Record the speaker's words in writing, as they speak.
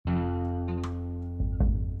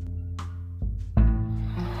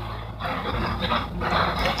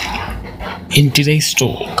In today's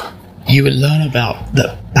talk, you will learn about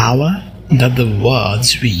the power that the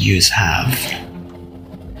words we use have,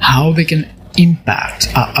 how they can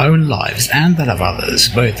impact our own lives and that of others,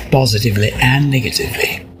 both positively and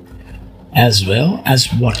negatively, as well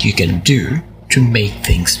as what you can do to make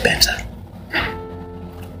things better.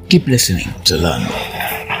 Keep listening to learn more.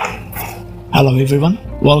 Hello everyone,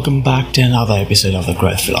 welcome back to another episode of the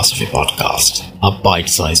Growth Philosophy Podcast, a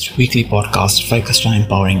bite-sized weekly podcast focused on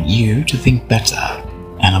empowering you to think better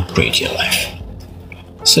and upgrade your life.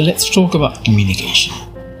 So let's talk about communication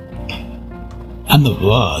and the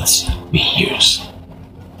words we use.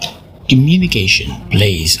 Communication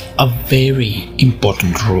plays a very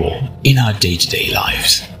important role in our day-to-day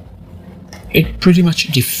lives. It pretty much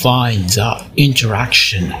defines our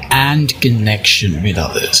interaction and connection with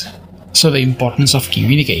others. So the importance of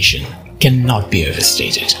communication cannot be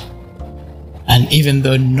overstated. And even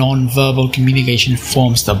though non-verbal communication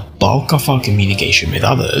forms the bulk of our communication with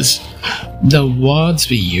others, the words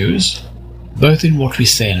we use, both in what we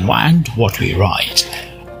say and what we write,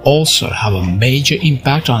 also have a major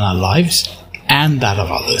impact on our lives and that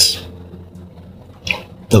of others.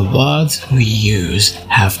 The words we use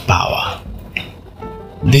have power.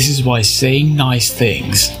 This is why saying nice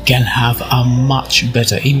things can have a much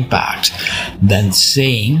better impact than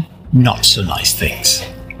saying not so nice things.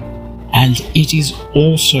 And it is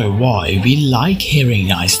also why we like hearing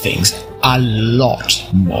nice things a lot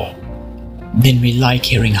more than we like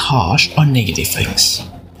hearing harsh or negative things.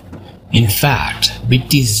 In fact, we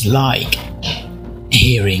dislike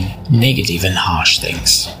hearing negative and harsh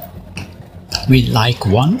things. We like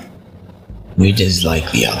one, we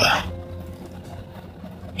dislike the other.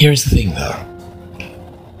 Here's the thing though,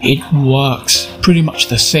 it works pretty much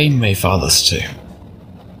the same way for others too.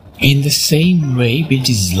 In the same way we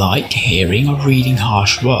dislike hearing or reading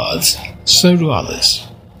harsh words, so do others.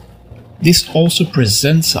 This also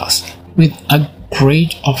presents us with a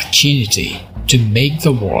great opportunity to make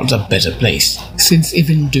the world a better place, since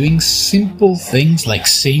even doing simple things like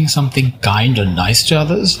saying something kind or nice to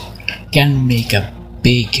others can make a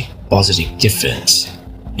big positive difference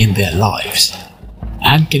in their lives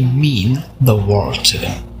and can mean the world to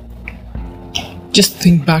them. Just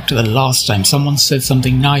think back to the last time someone said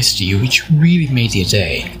something nice to you which really made your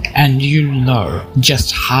day, and you'll know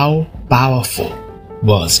just how powerful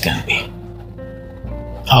words can be.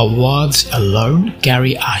 Our words alone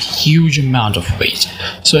carry a huge amount of weight,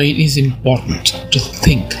 so it is important to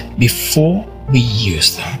think before we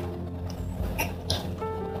use them.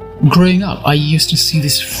 Growing up, I used to see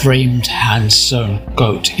this framed hand-sewn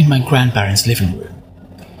quote in my grandparents' living room.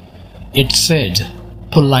 It said,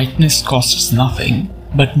 "Politeness costs nothing,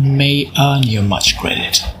 but may earn you much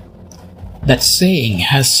credit." That saying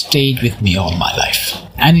has stayed with me all my life,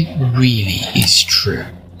 and it really is true.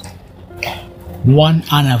 One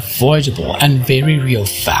unavoidable and very real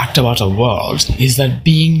fact about our world is that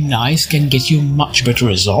being nice can get you much better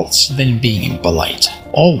results than being impolite,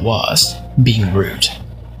 or worse, being rude.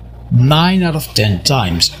 9 out of 10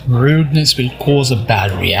 times, rudeness will cause a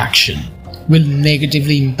bad reaction, will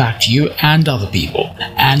negatively impact you and other people,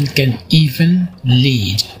 and can even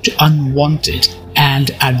lead to unwanted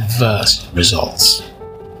and adverse results.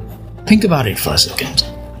 Think about it for a second.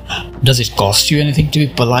 Does it cost you anything to be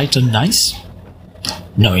polite or nice?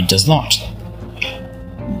 No, it does not.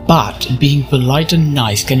 But being polite and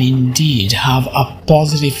nice can indeed have a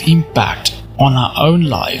positive impact on our own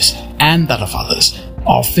lives and that of others,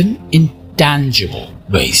 often in tangible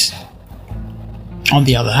ways. On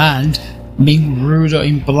the other hand, being rude or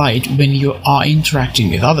impolite when you are interacting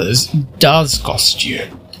with others does cost you.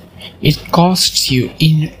 It costs you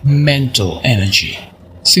in mental energy,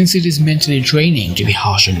 since it is mentally draining to be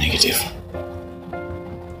harsh or negative.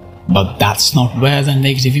 But that's not where the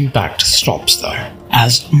negative impact stops though,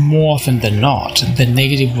 as more often than not, the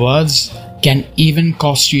negative words can even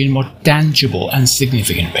cost you in more tangible and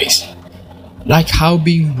significant ways. Like how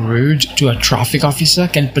being rude to a traffic officer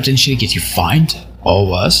can potentially get you fined, or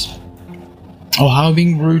worse. Or how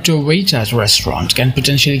being rude to a waiter at a restaurant can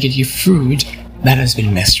potentially get you food that has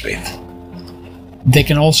been messed with. There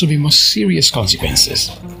can also be more serious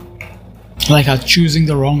consequences, like how choosing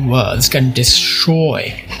the wrong words can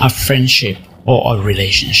destroy a friendship or a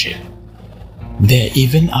relationship. There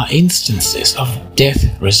even are instances of death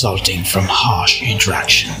resulting from harsh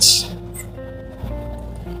interactions.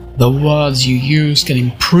 The words you use can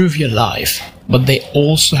improve your life, but they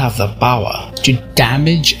also have the power to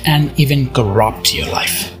damage and even corrupt your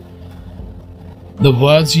life. The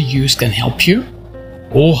words you use can help you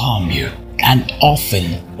or harm you, and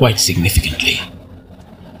often quite significantly.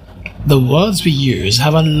 The words we use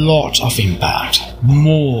have a lot of impact,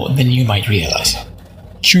 more than you might realize.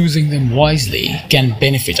 Choosing them wisely can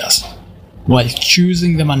benefit us, while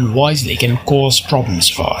choosing them unwisely can cause problems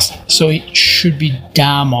for us. So it should be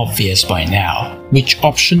damn obvious by now which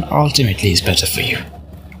option ultimately is better for you.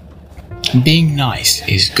 Being nice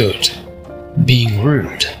is good. Being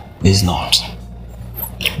rude is not.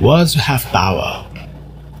 Words have power,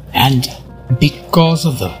 and because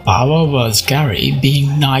of the power words carry,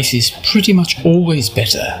 being nice is pretty much always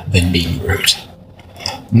better than being rude.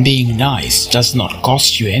 Being nice does not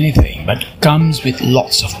cost you anything, but comes with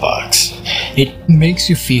lots of perks. It makes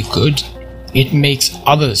you feel good, it makes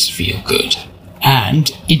others feel good,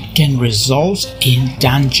 and it can result in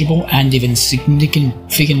tangible and even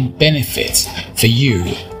significant benefits for you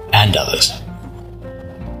and others.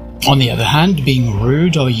 On the other hand, being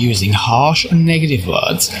rude or using harsh or negative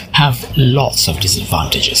words have lots of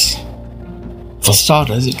disadvantages. For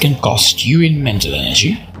starters, it can cost you in mental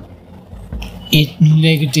energy, it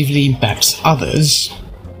negatively impacts others,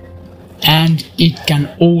 and it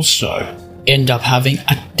can also end up having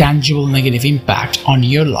a tangible negative impact on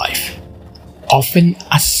your life, often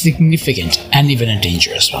a significant and even a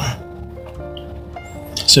dangerous one.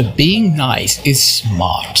 So being nice is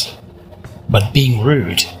smart, but being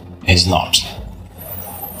rude is not.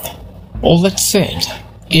 All that said,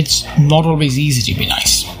 it's not always easy to be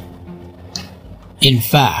nice. In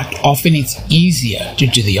fact, often it's easier to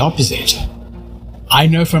do the opposite. I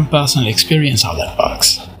know from personal experience how that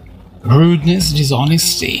works. Rudeness,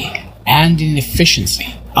 dishonesty, and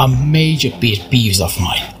inefficiency are major pet peeves of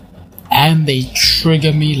mine, and they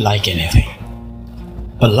trigger me like anything.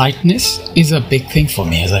 Politeness is a big thing for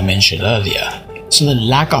me, as I mentioned earlier, so the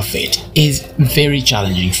lack of it is very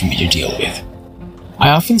challenging for me to deal with. I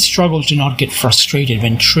often struggle to not get frustrated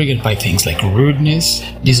when triggered by things like rudeness,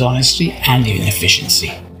 dishonesty, and even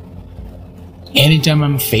inefficiency. Anytime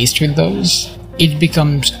I'm faced with those, it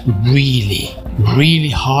becomes really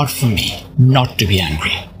hard for me not to be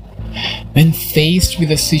angry. When faced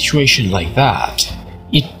with a situation like that,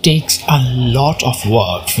 it takes a lot of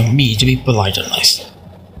work for me to be polite and nice.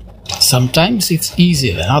 Sometimes it's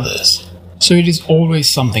easier than others, so it is always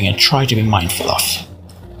something I try to be mindful of.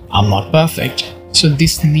 I'm not perfect, so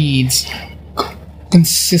this needs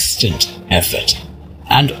consistent effort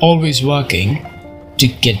and always working to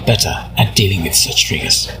get better at dealing with such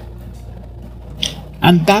triggers.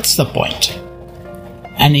 And that's the point.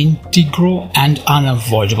 An integral and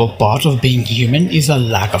unavoidable part of being human is a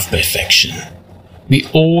lack of perfection. We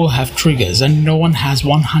all have triggers and no one has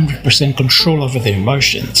 100% control over their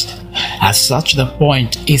emotions. As such, the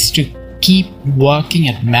point is to keep working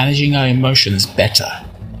at managing our emotions better,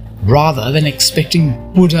 rather than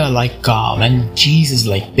expecting Buddha-like calm and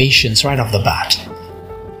Jesus-like patience right off the bat.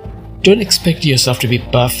 Don't expect yourself to be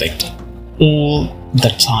perfect all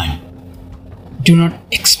the time. Do not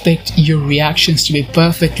expect your reactions to be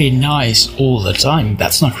perfectly nice all the time.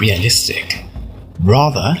 That's not realistic.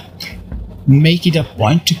 Rather, make it a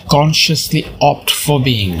point to consciously opt for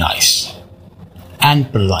being nice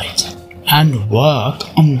and polite, and work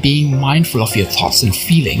on being mindful of your thoughts and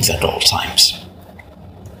feelings at all times.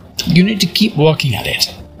 You need to keep working at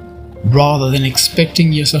it, rather than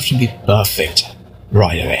expecting yourself to be perfect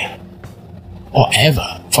right away, or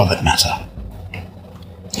ever for that matter.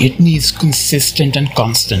 It needs consistent and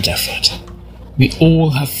constant effort. We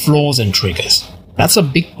all have flaws and triggers. That's a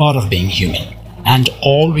big part of being human, and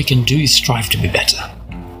all we can do is strive to be better.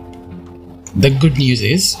 The good news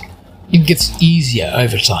is, it gets easier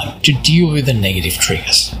over time to deal with the negative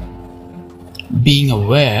triggers. Being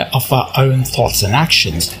aware of our own thoughts and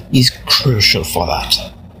actions is crucial for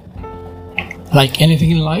that. Like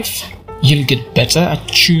anything in life, you'll get better at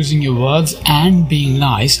choosing your words and being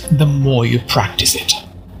nice the more you practice it.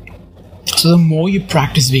 So the more you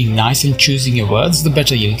practice being nice and choosing your words, the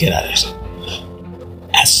better you'll get at it.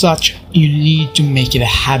 As such, you need to make it a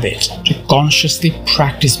habit to consciously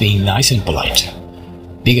practice being nice and polite,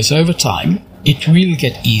 because over time, it will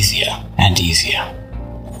get easier and easier.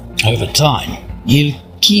 Over time, you'll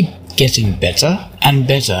keep getting better and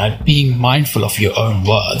better at being mindful of your own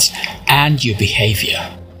words and your behavior,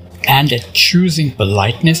 and at choosing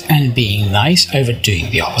politeness and being nice over doing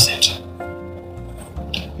the opposite.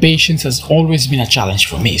 Patience has always been a challenge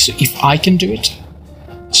for me, so if I can do it,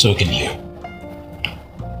 so can you.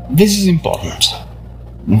 This is important.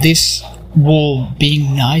 This whole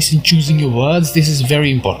being nice and choosing your words, this is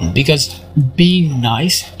very important, because being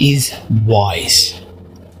nice is wise.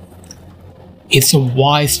 It's a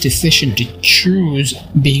wise decision to choose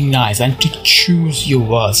being nice and to choose your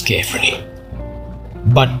words carefully.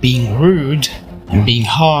 But being rude and being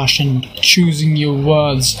harsh and choosing your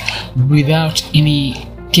words without any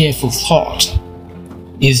careful thought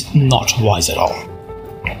is not wise at all.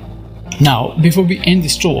 Now, before we end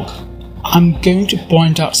this talk, I'm going to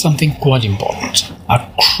point out something quite important, a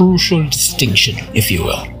crucial distinction, if you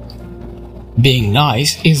will. Being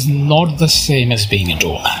nice is not the same as being a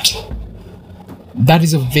doormat. That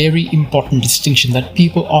is a very important distinction that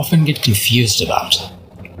people often get confused about.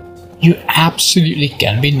 You absolutely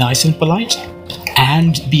can be nice and polite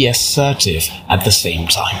and be assertive at the same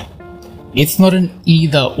time. It's not an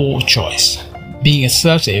either-or choice. Being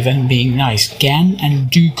assertive and being nice can and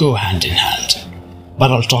do go hand in hand.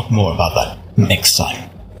 But I'll talk more about that next time.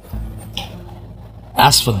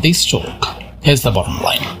 As for this talk, here's the bottom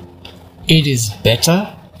line. It is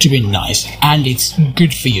better to be nice, and it's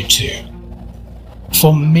good for you too.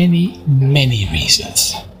 For many, many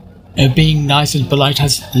reasons. Being nice and polite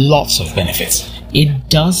has lots of benefits. It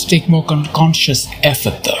does take more conscious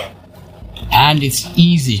effort though. And it's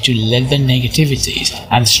easy to let the negativities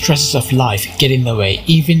and stresses of life get in the way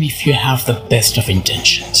even if you have the best of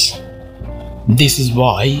intentions. This is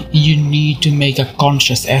why you need to make a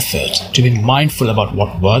conscious effort to be mindful about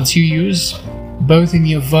what words you use, both in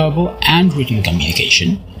your verbal and written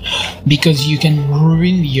communication, because you can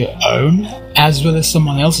ruin your own as well as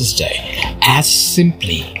someone else's day as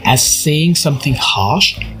simply as saying something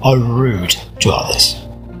harsh or rude to others.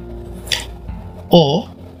 Or,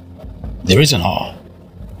 there is an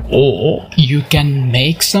or you can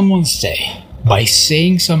make someone's day by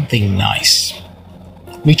saying something nice,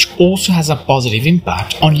 which also has a positive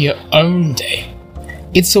impact on your own day.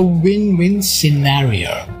 It's a win-win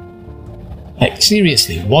scenario. Like,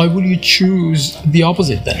 seriously, why would you choose the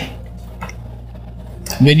opposite then?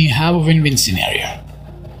 When you have a win-win scenario,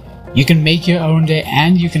 you can make your own day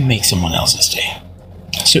and you can make someone else's day.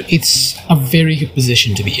 So it's a very good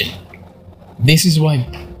position to be in. This is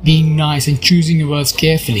why being nice and choosing your words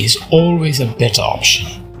carefully is always a better option.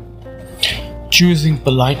 Choosing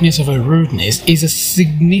politeness over rudeness is a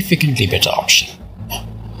significantly better option.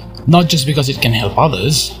 Not just because it can help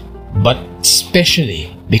others, but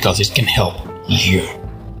especially because it can help you.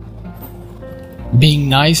 Being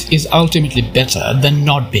nice is ultimately better than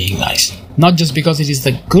not being nice. Not just because it is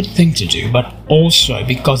the good thing to do, but also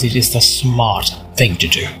because it is the smart thing to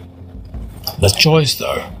do. The choice,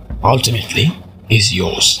 though, ultimately, is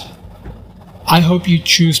yours. I hope you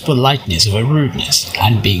choose politeness over rudeness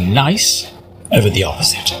and being nice over the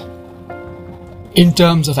opposite. In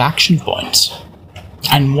terms of action points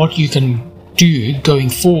and what you can do going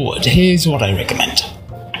forward, here's what I recommend.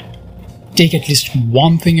 Take at least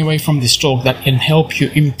one thing away from this talk that can help you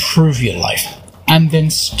improve your life, and then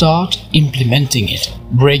start implementing it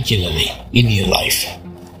regularly in your life.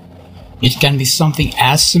 It can be something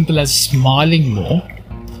as simple as smiling more,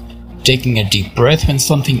 taking a deep breath when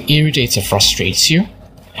something irritates or frustrates you,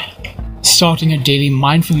 starting a daily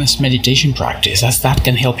mindfulness meditation practice, as that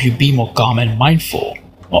can help you be more calm and mindful,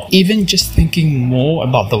 or even just thinking more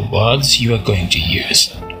about the words you are going to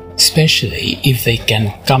use, especially if they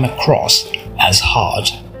can come across as hard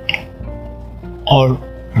or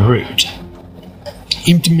rude.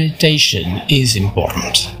 Implementation is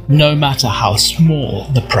important, no matter how small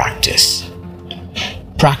the practice.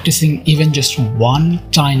 Practicing even just one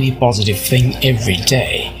tiny positive thing every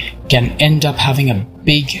day can end up having a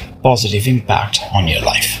big positive impact on your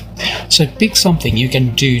life. So pick something you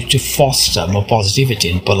can do to foster more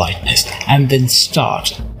positivity and politeness, and then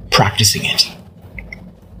start practicing it.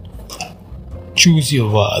 Choose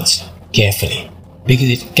your words carefully, because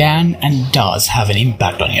it can and does have an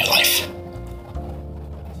impact on your life.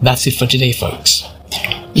 That's it for today, folks.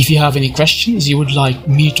 If you have any questions you would like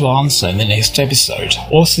me to answer in the next episode,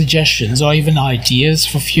 or suggestions or even ideas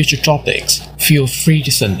for future topics, feel free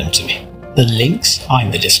to send them to me. The links are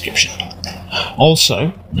in the description.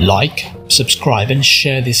 Also, like, subscribe and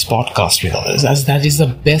share this podcast with others, as that is the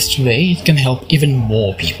best way it can help even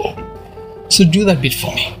more people. So do that bit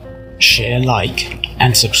for me. Share, like,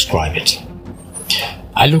 and subscribe it.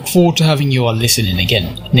 I look forward to having you all listen in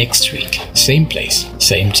again next week, same place,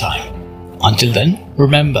 same time. Until then,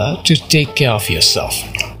 remember to take care of yourself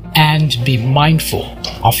and be mindful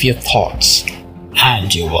of your thoughts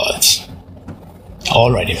and your words.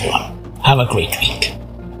 Alright everyone, have a great week.